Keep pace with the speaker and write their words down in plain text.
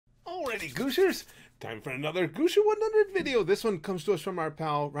Alrighty, Gooshers, time for another Goosher 100 video. This one comes to us from our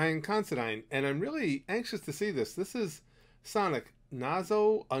pal Ryan CONSIDINE, and I'm really anxious to see this. This is Sonic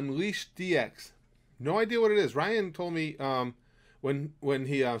Nazo Unleashed DX. No idea what it is. Ryan told me when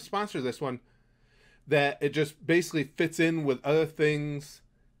he sponsored this one that it just basically fits in with other things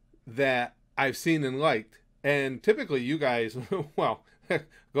that I've seen and liked. And typically you guys, well,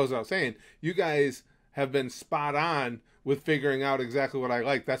 goes without saying, you guys have been spot on with figuring out exactly what I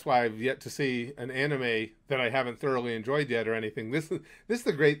like. That's why I've yet to see an anime that I haven't thoroughly enjoyed yet or anything. This is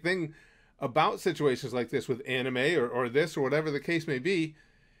the great thing about situations like this with anime or this or whatever the case may be,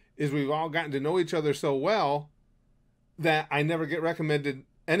 is we've all gotten to know each other so well that I never get recommended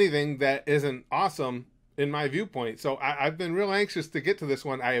anything that isn't awesome in my viewpoint. So I've been real anxious to get to this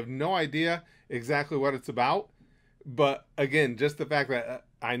one. I have no idea exactly what it's about. But again, just the fact that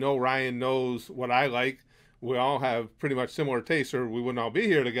I know Ryan knows what I like. We all have pretty much similar tastes or we wouldn't all be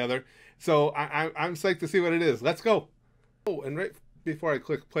here together. So I'm psyched to see what it is. Let's go. Oh, and right before I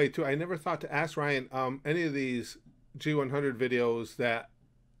click play too, I never thought to ask Ryan, any of these G100 videos that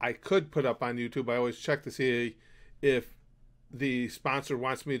I could put up on YouTube, I always check to see if the sponsor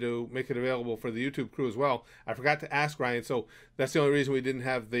wants me to make it available for the YouTube crew as well. I forgot to ask Ryan, so that's the only reason we didn't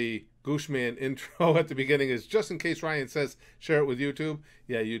have the Gooshman intro at the beginning, is just in case Ryan says share it with YouTube.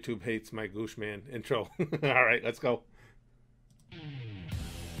 Yeah, YouTube hates my Gooshman intro. All right, let's go.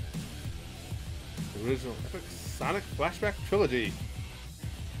 The original epic Sonic Flashback Trilogy.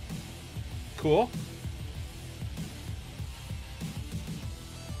 Cool.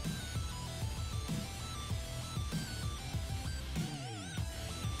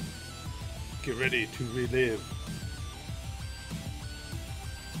 Get ready to relive.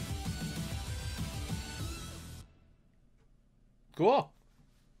 Cool.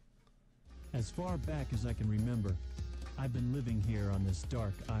 As far back as I can remember, I've been living here on this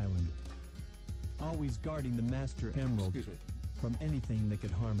dark island, always guarding the Master Emerald from anything that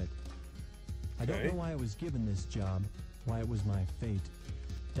could harm it. I don't know why I was given this job, why it was my fate,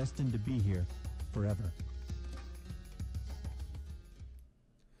 destined to be here forever.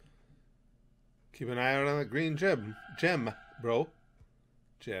 Keep an eye out on the green gem, bro.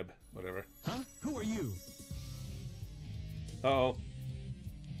 Jeb, whatever. Huh? Who are you? Uh-oh.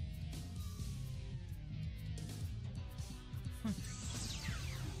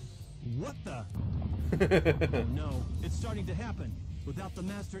 What the? Oh no, it's starting to happen. Without the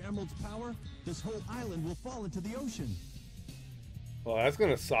Master Emerald's power, this whole island will fall into the ocean. Well, that's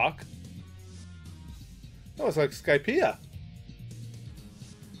gonna suck. That was like Skypiea.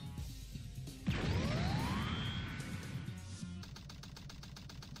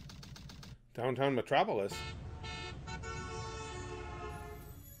 Downtown Metropolis.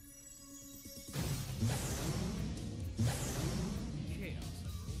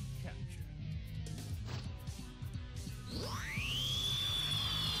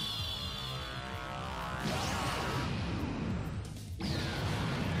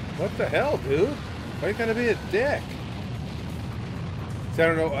 What the hell, dude? Why you gotta be a dick? See, I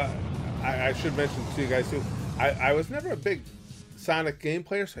don't know. I should mention to you guys too. I was never a big Sonic game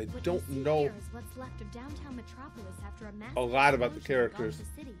player, so I don't know a lot about the characters.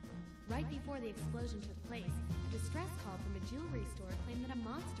 Right before the explosion took place, a distress call from a jewelry store claimed that a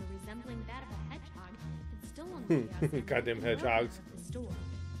monster resembling that of a hedgehog had stolen the goddamn hedgehogs. The store.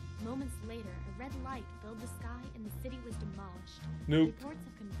 Moments later, a red light filled the sky and the city was demolished. Nope. Reports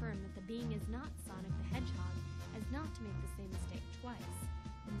have confirmed that the being is not Sonic the Hedgehog, as not to make the same mistake twice.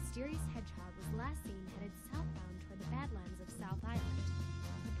 The mysterious hedgehog was last seen headed southbound toward the Badlands of South Island.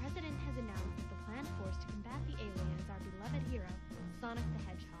 The president has announced that the planned force to combat the alien is our beloved hero, Sonic the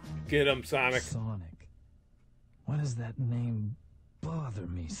Hedgehog. Get him, Sonic. Sonic. Why does that name bother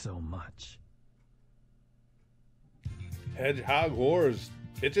me so much? Hedgehog wars,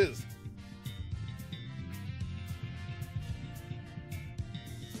 bitches.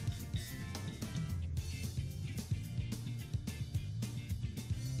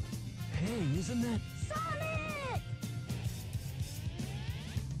 Hey, isn't that Sonic?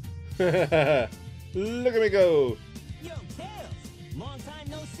 Look at me go. Yo, Tails! Long time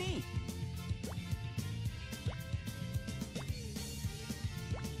no see!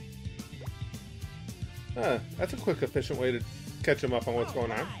 Huh, that's a quick, efficient way to catch him up on what's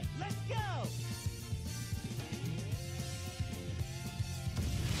going on. Right, let's go!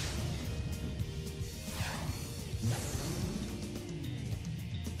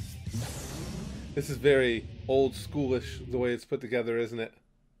 This is very old schoolish the way it's put together, isn't it?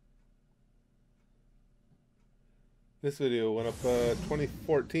 This video went up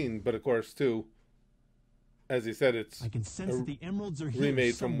 2014, but of course too, As he said, it's I can sense that the emeralds are here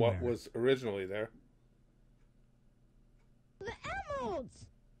remade from somewhere. what was originally there. The emeralds!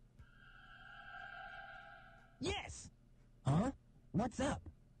 Yes! Huh? What's up?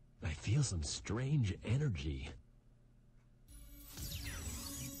 I feel some strange energy.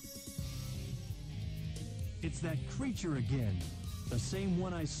 It's that creature again. The same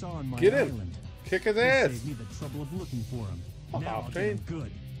one I saw on my Get him. island. Kick his He ass. saved me the trouble of looking for him. Oh, Now I'll get train. him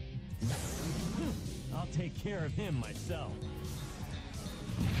good. I'll take care of him myself.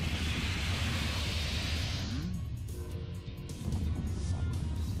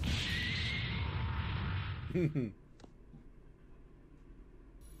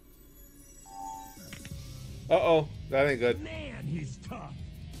 Uh-oh, that ain't good. Man, he's tough.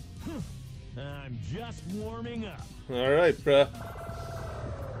 I'm just warming up. All right, bruh.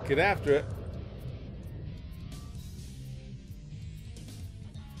 Get after it.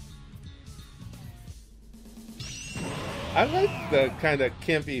 I like the kind of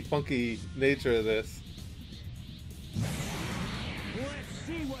campy, funky nature of this. Let's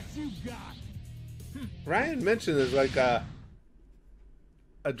see what you got. Ryan mentioned there's like a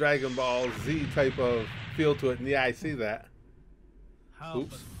Dragon Ball Z type of feel to it, and yeah, I see that. How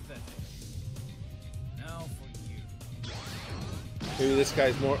Oops. pathetic. Now for you. Maybe this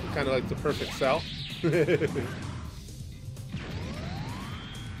guy's more kind of like the perfect cell.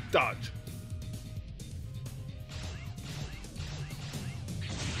 Dodge.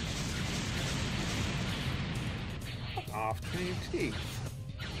 Off train teeth.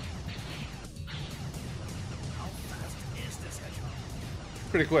 How fast is this hedgehog?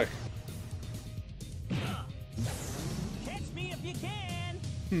 Pretty quick. Catch me if you can.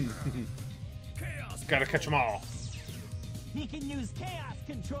 Chaos! Gotta catch them all. He can use chaos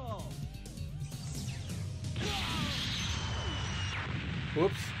control.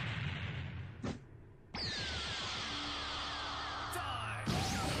 Whoops. Die!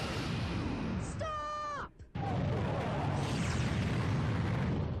 Stop!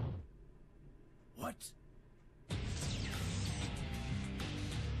 What?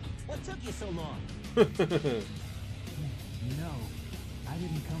 What took you so long? You know, I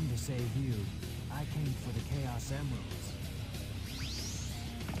didn't come to save you. I came for the Chaos Emeralds.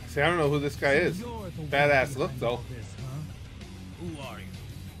 See, I don't know who this guy is. You're the one Badass look, behind though. all this, huh? Who are you?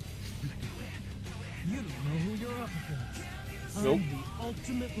 You don't know who you're up against. Nope. I'm the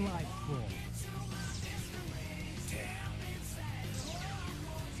ultimate life form.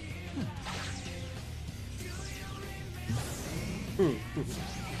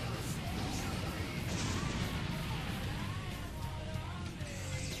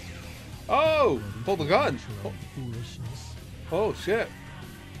 Oh! Pull the gun. Oh, Foolishness. oh shit.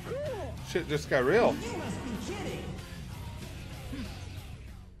 Shit just got real. You must be kidding.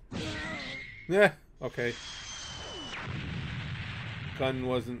 Yeah, okay. Gun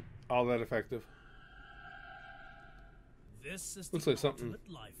wasn't all that effective. This is Looks the like something-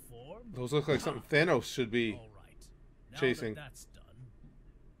 ultimate life form. Those look like something Thanos should be. All right. Now chasing. That that's done.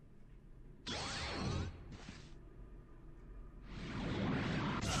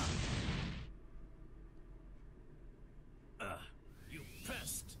 You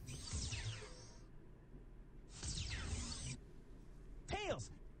pest! Tails.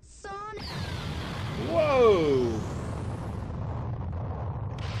 Sonic! Whoa!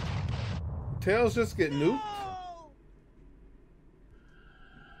 Tails just get nuked?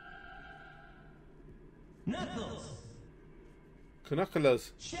 Knuckles.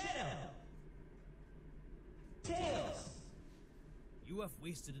 Knuckles. Shadow. Tails. You have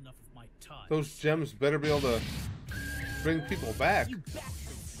wasted enough of my time. Those gems better be able to bring people back. You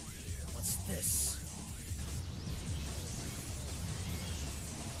bastards. What's this?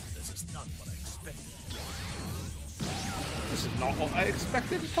 This is not what I expected. This is not what I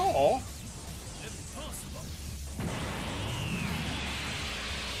expected at all. Impossible.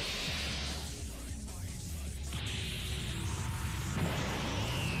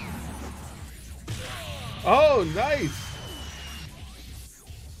 Oh, nice!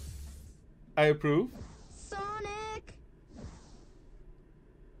 I approve. Sonic!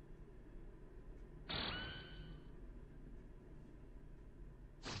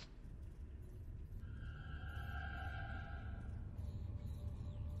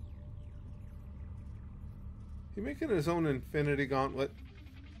 He making his own infinity gauntlet.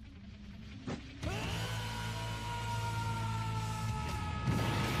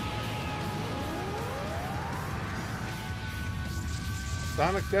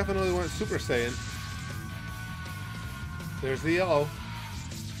 Sonic definitely went Super Saiyan. There's the yellow.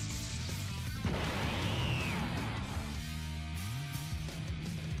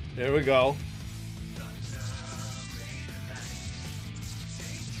 There we go.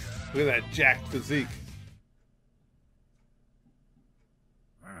 Look at that jacked physique.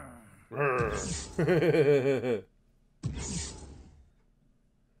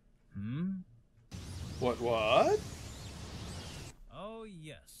 What? Oh,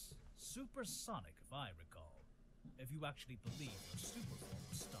 yes. Supersonic, if I recall. If you actually believe your super form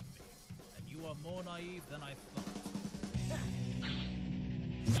will stop me. And you are more naive than I thought.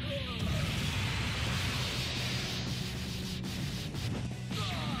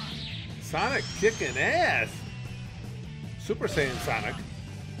 Sonic kicking ass. Super Saiyan Sonic.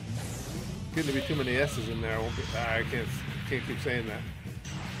 Getting to be too many S's in there. I can't keep saying that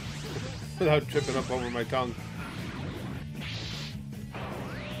without tripping up over my tongue.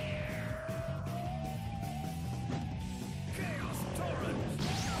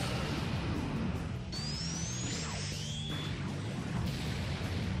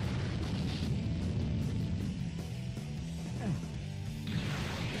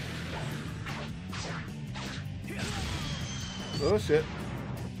 Oh shit.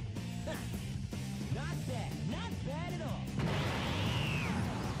 Not bad at all.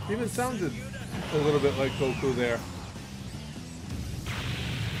 Even sounded a little bit like Goku there.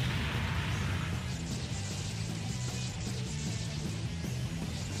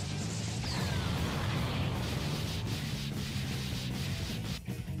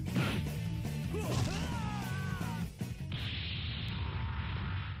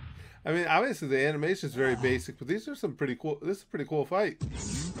 I mean, obviously the animation is very basic, but these are some pretty cool. This is a pretty cool fight.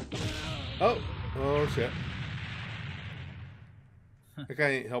 Oh shit! That guy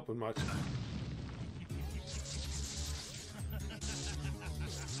ain't helping much. Playtime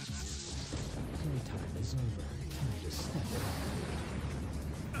is over. Time to step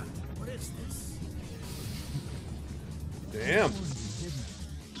up. What is this? Damn. And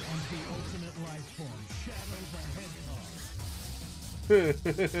the ultimate life form, Shadow the Hedgehog.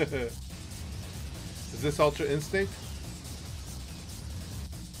 Is this Ultra Instinct?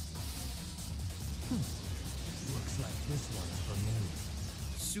 Looks like this one's for me.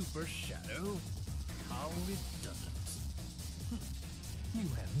 Super Shadow? How redundant. You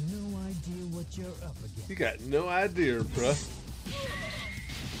have no idea what you're up against. You got no idea, bruh.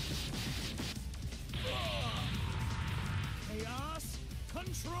 Chaos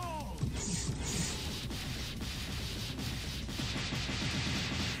Control.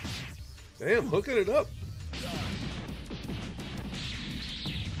 Damn, hooking it up.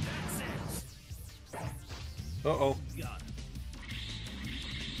 Uh-oh. Got it.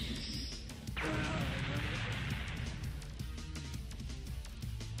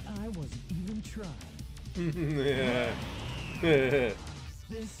 I wasn't even trying. Yeah.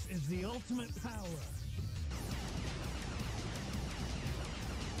 This is the ultimate power.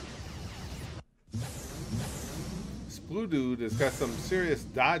 This blue dude has got some serious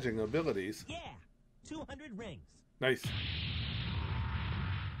dodging abilities. Yeah, 200 rings. Nice.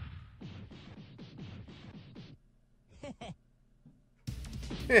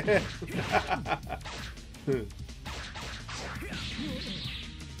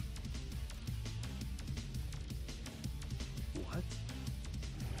 What?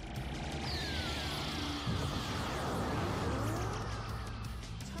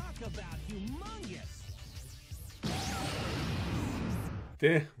 Talk about humongous.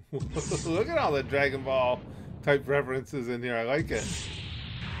 Damn. Look at all the Dragon Ball type references in here. I like it.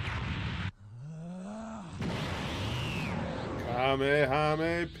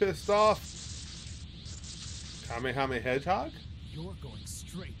 Kamehame pissed off. Kamehame Hedgehog? You're going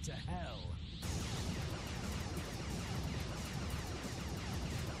straight to hell.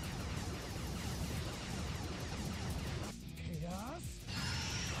 Chaos?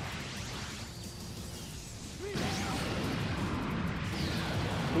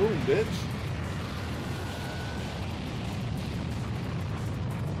 Boom, bitch.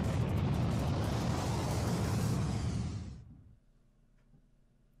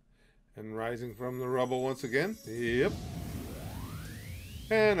 And rising from the rubble once again. Yep.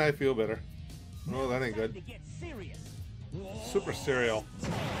 And I feel better. Oh, that ain't good. To get serious. Super cereal.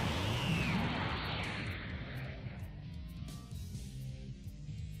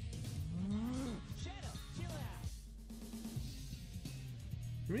 Shadow, chill out.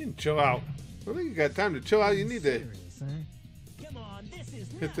 You mean chill out? I don't think you got time to chill out. You need to Serious, eh? Come on, this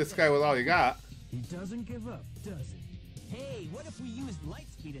is hit this nothing. guy with all you got. He doesn't give up, does he? Hey, what if we used light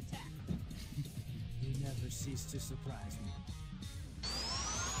speed attack? You never cease to surprise me.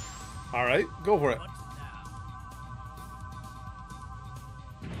 All right, go for it. What now?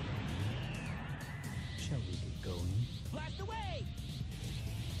 Shall we get going? Blast away!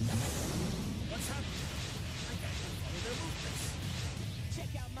 What's happening? I can't follow their movements.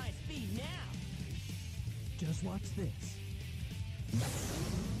 Check out my speed now. Just watch this.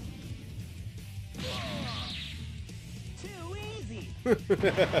 Too easy.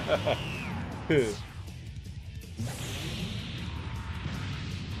 This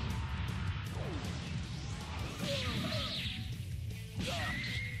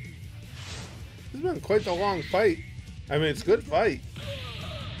has been quite a long fight. I mean, it's a good fight.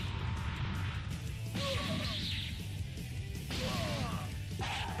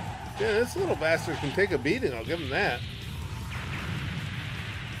 Yeah, this little bastard can take a beating. I'll give him that.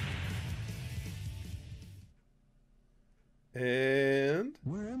 And...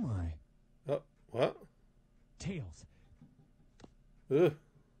 Where am I? Oh, what? Tails. Ugh.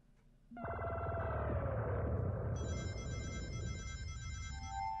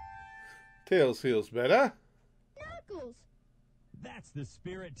 Tails feels better. Knuckles! That's the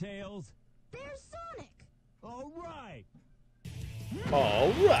spirit, Tails. There's Sonic! All right.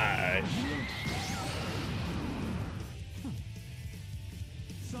 All right.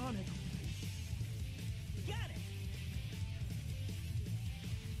 Sonic. Got it.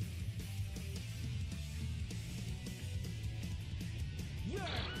 You're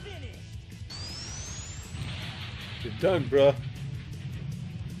finished. You're done, bruh.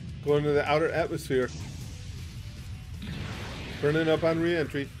 Going to the outer atmosphere. Burning up on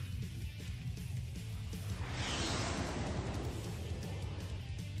re-entry.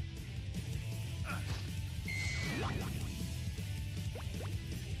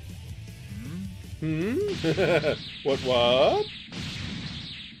 What?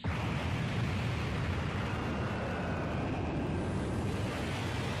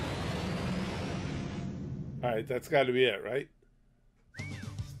 Alright, that's got to be it, right?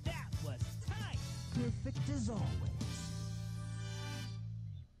 That was tight. Perfect as always.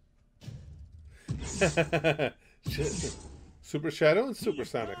 Super Shadow and Super He's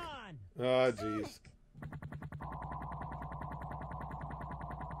Sonic. gone. Oh, jeez.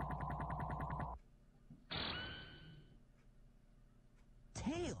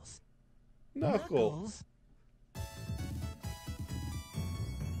 Tails. Knuckles.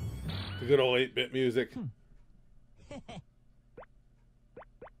 The good old 8-bit music.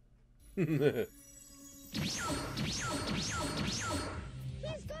 He's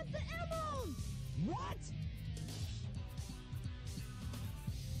got the emeralds! What?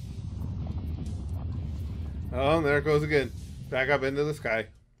 Oh, there it goes again. Back up into the sky.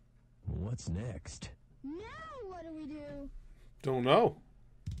 What's next? Now what do we do? Don't know.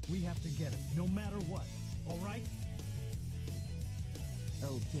 We have to get him, no matter what. All right?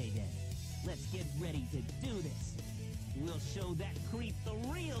 Okay then, let's get ready to do this. We'll show that creep the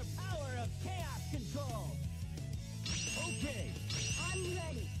real power of chaos control. Okay. I'm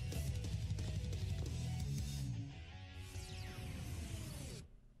ready.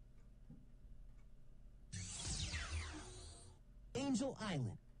 Angel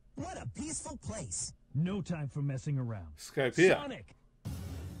Island. What a peaceful place. No time for messing around. Skypea. Sonic.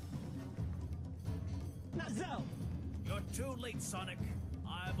 Nazo! You're too late, Sonic.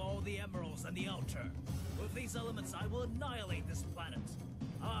 I have all the emeralds and the altar. With these elements, I will annihilate this planet.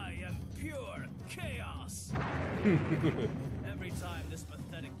 I am pure chaos. Every time this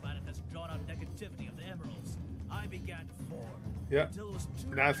pathetic planet has drawn out negativity of the emeralds, I began to form. Yeah. Until it was too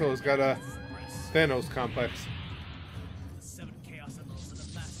Nazo's got a to suppress. Thanos complex. The 7 chaos emeralds and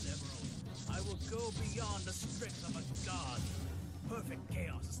the master emerald, I will go beyond the strength of a god. Perfect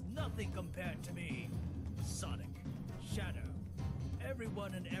chaos is nothing compared to me. Sonic, Shadow,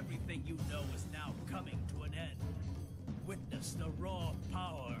 everyone and everything you know is now coming to an end. Witness the raw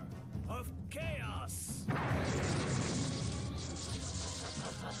power of chaos.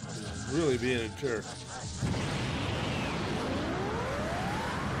 Really being a jerk.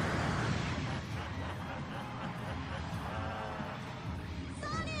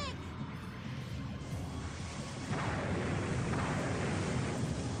 Sonic!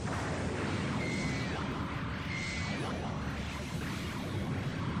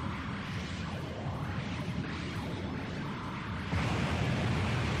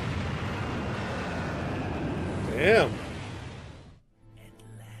 Damn. At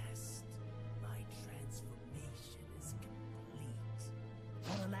last, my transformation is complete.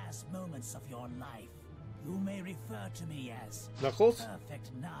 For the last moments of your life, you may refer to me as Knuckles? Perfect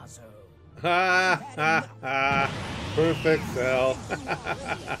Nazo. Ha ha ha. Perfect cell.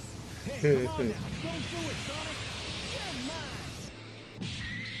 Hey, come on now. Don't do it, Sonic. You're mine.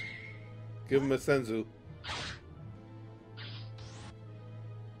 Give him a senzu.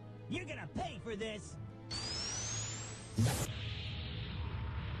 You're gonna pay for this.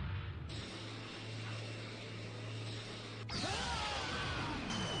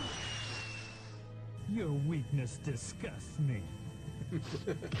 Your weakness disgusts me.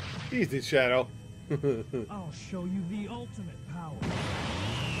 Easy, Shadow. I'll show you the ultimate power.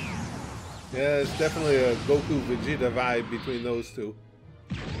 Yeah, it's definitely a Goku Vegeta vibe between those two.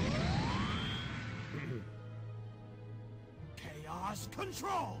 Chaos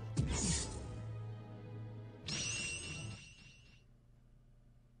control!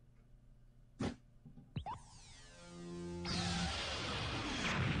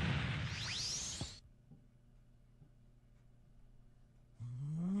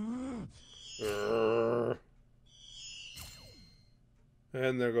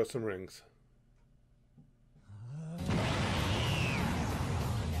 And there go some rings.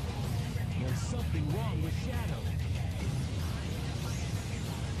 There's something wrong with Shadow.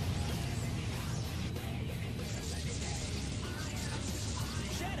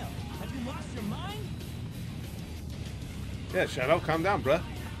 Shadow, have you lost your mind? Yeah, Shadow, calm down, bruh.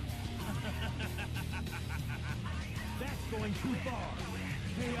 That's going too far.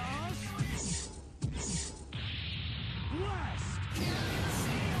 Chaos! Blast!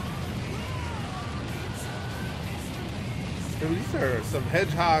 And these are some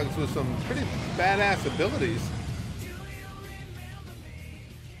hedgehogs with some pretty badass abilities.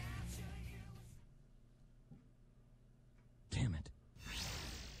 Damn it.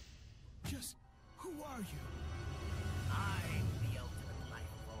 Just who are you? I'm the ultimate life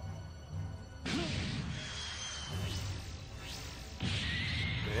form.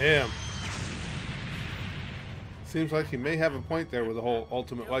 Damn. Seems like he may have a point there with the whole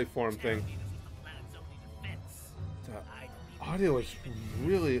ultimate life form thing. The audio is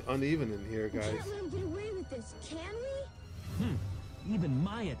really uneven in here, guys. Can't let him get away with this, can we? Even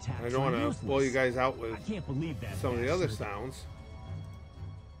my attacks I don't want to blow you guys out with I can't believe that. some of the other bastard. sounds.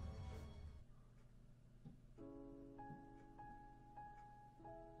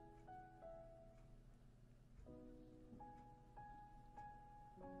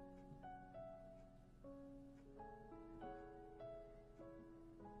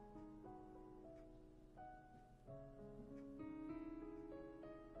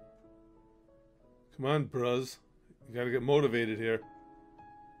 Come on, bruz. You gotta get motivated here.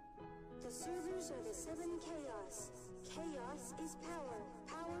 The servers are the 7 chaos. Chaos is power.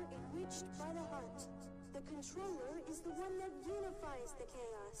 Power enriched by the heart. The controller is the one that unifies the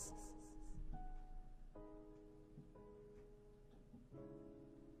chaos.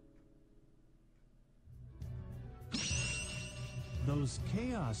 Those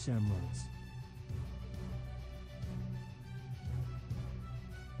Chaos Emeralds.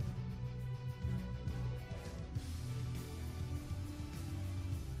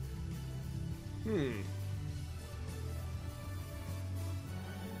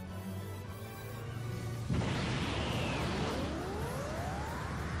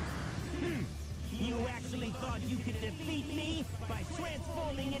 You actually thought you could defeat me by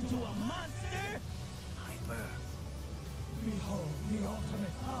transforming into a monster? Hyper. Behold the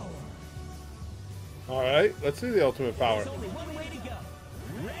ultimate power. Alright, let's see the ultimate power. There's only one way to go.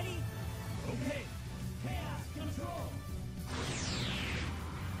 Ready? Okay. Chaos control.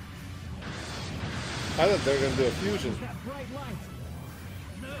 I thought they were gonna do a fusion. That bright light.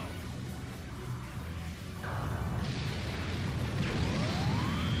 No.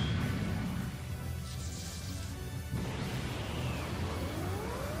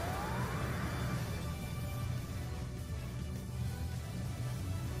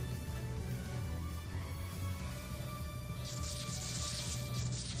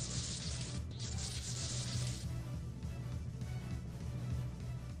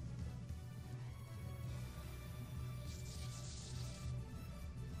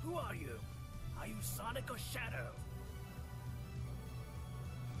 Who are you? Are you Sonic or Shadow?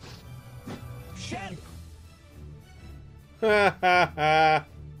 Shadow. Ha ha ha.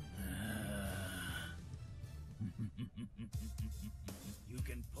 You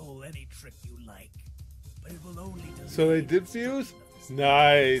can pull any trick you like, but it will only delay So they did fuse?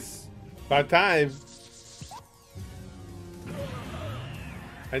 Nice. About time.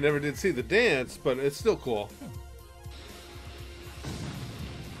 I never did see the dance, but it's still cool.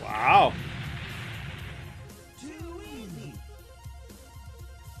 Wow. Too easy.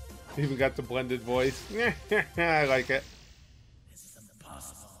 Even got the blended voice. I like it. This is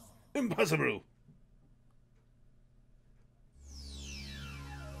impossible. Impossible.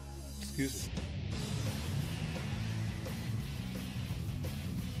 Excuse me.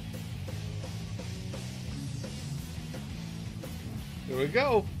 Here we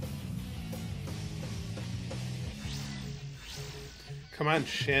go. Come on,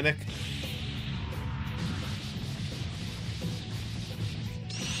 Shannick.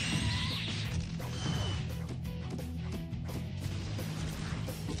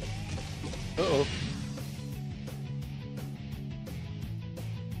 Uh-oh.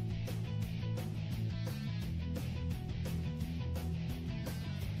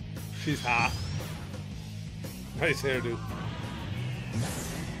 She's hot. Nice hairdo.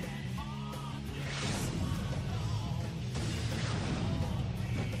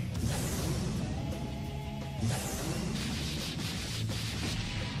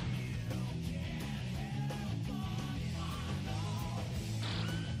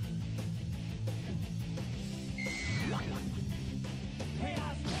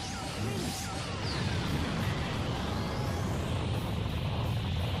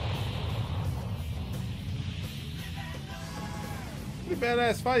 Pretty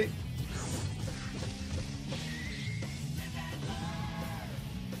badass fight.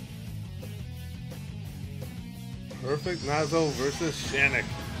 Perfect Nazo versus Shannick.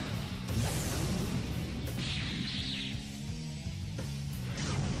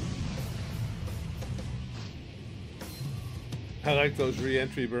 I like those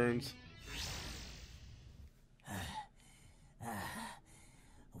re-entry burns.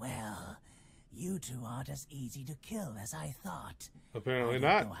 Well, you two aren't as easy to kill as I thought. Apparently I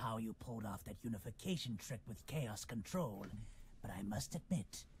not. don't know how you pulled off that unification trick with chaos control, but I must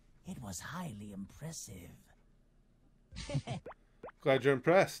admit, it was highly impressive. Glad you're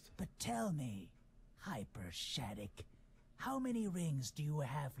impressed. But tell me, Hyper Shattuck, how many rings do you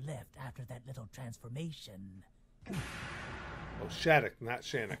have left after that little transformation? Oh, Shattuck, not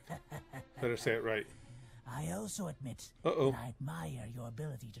Shannick. Better say it right. I also admit that I admire your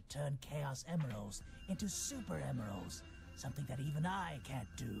ability to turn Chaos Emeralds into Super Emeralds, something that even I can't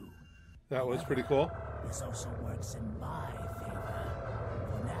do. That was pretty cool. This also works in my favor.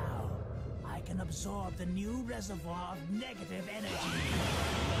 For now, I can absorb the new reservoir of negative energy.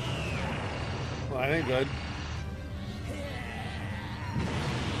 Well, that ain't good.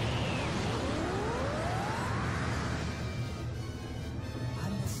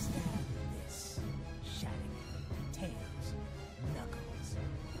 Understand this, Shattuck, Tails, Knuckles.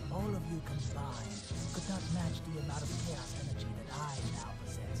 All of you combined could not match the amount of chaos energy that I now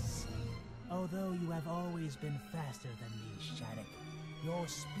possess. Although you have always been faster than me, Shattuck, your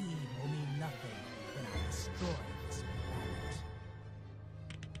speed will mean nothing when I destroy this planet.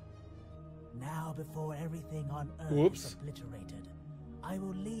 Now, before everything on Earth is obliterated, I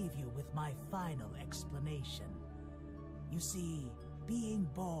will leave you with my final explanation. You see, being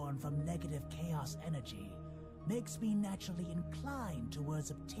born from negative chaos energy makes me naturally inclined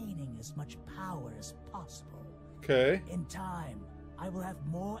towards obtaining as much power as possible. Okay. In time, I will have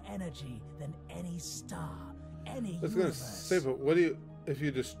more energy than any star, any I was universe. gonna say, but what do you, if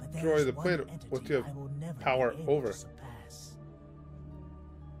you destroy the planet, what do you have power over?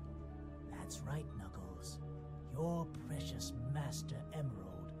 That's right, Knuckles. Your precious Master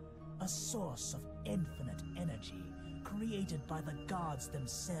Emerald, a source of infinite energy created by the gods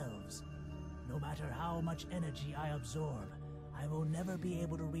themselves. No matter how much energy I absorb, I will never be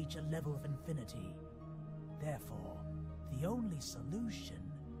able to reach a level of infinity. Therefore, the only solution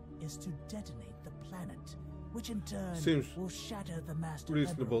is to detonate the planet, which in turn will shatter the Master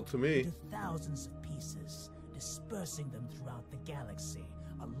reasonable to Emerald me. into thousands of pieces, dispersing them throughout the galaxy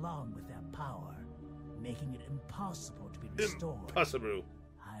along with their power, making it impossible to be restored. Impossible.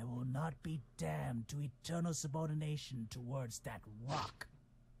 I will not be damned to eternal subordination towards that rock.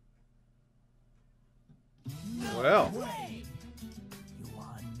 Well. You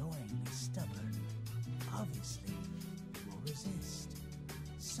are annoyingly stubborn. Obviously, you will resist.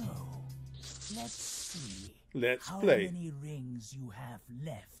 So, let's see. Let's how play. Many rings you have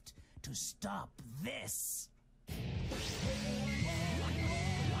left to stop this.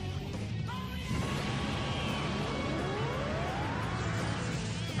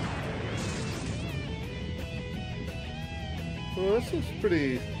 Well, this is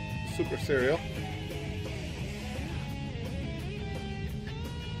pretty super serial.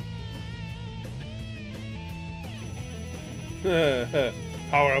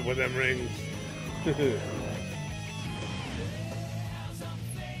 Power up with them rings.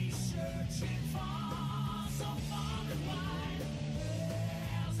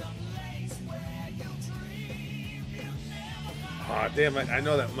 Aw, damn it. I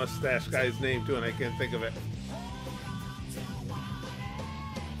know that mustache guy's name too, and I can't think of it.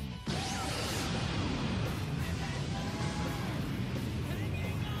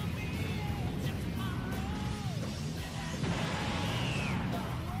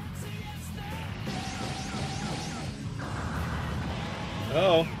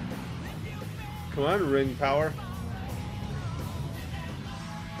 Oh, come on, ring power.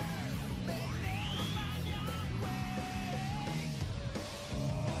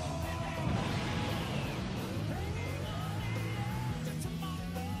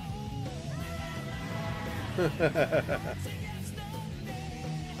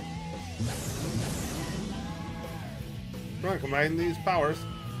 Come on, combine these powers.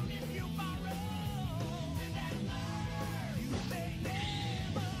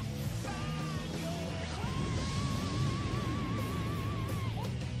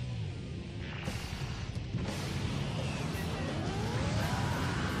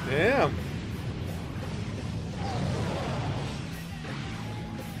 Damn.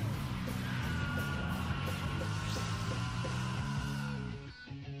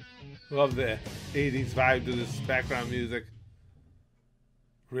 Love the 80s vibe to this background music.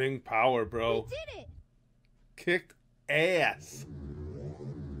 Ring power, bro. We did it! Kicked ass.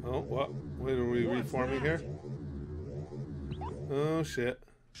 Oh, what? Wait, are we reforming here? Oh, shit.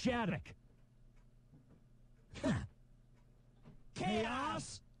 Shattuck.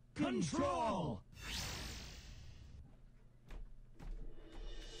 Chaos control.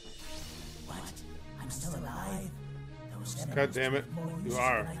 What? I'm still alive? Those God damn it. You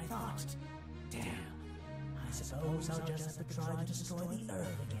are. I thought. Damn. I suppose I'll just have to try to destroy the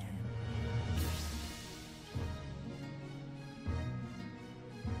Earth again.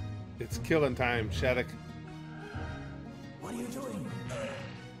 It's killing time, Shattuck. What are you doing?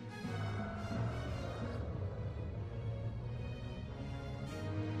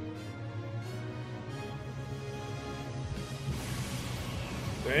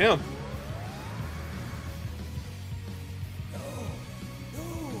 Damn.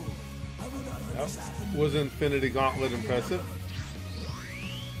 That was Infinity Gauntlet impressive.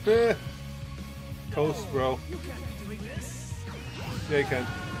 Toast, bro. You can't be doing this. Yeah, you can.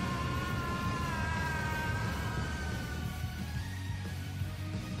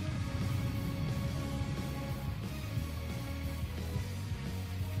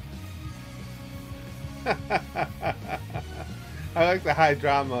 I like the high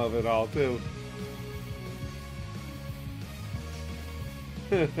drama of it all, too.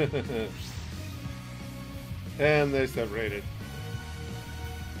 And they're separated.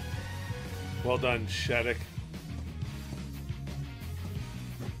 Well done, Shattuck.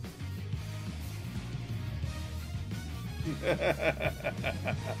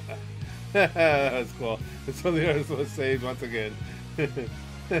 That's cool. So the Earth was saved once again.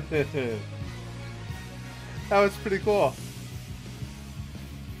 That was pretty cool.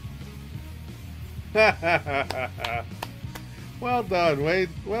 Well done, Wade.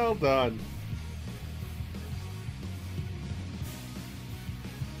 Well done.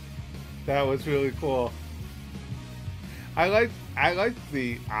 That was really cool. I like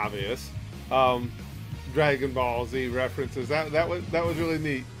the obvious Dragon Ball Z references. That was really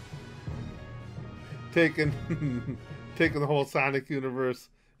neat. Taking the whole Sonic universe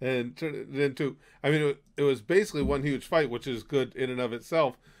and turn it into, I mean, it was basically one huge fight, which is good in and of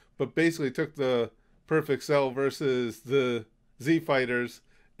itself, but basically took the Perfect Cell versus the Z Fighters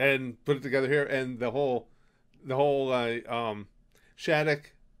and put it together here, and the whole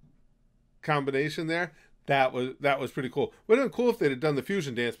Shattuck combination there, that was pretty cool. Would have been cool if they'd have done the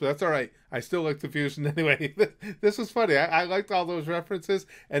fusion dance, but that's all right. I still like the fusion anyway. This was funny. I liked all those references,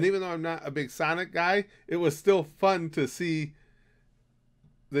 and even though I'm not a big Sonic guy, it was still fun to see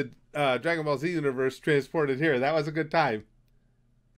the Dragon Ball Z universe transported here. That was a good time.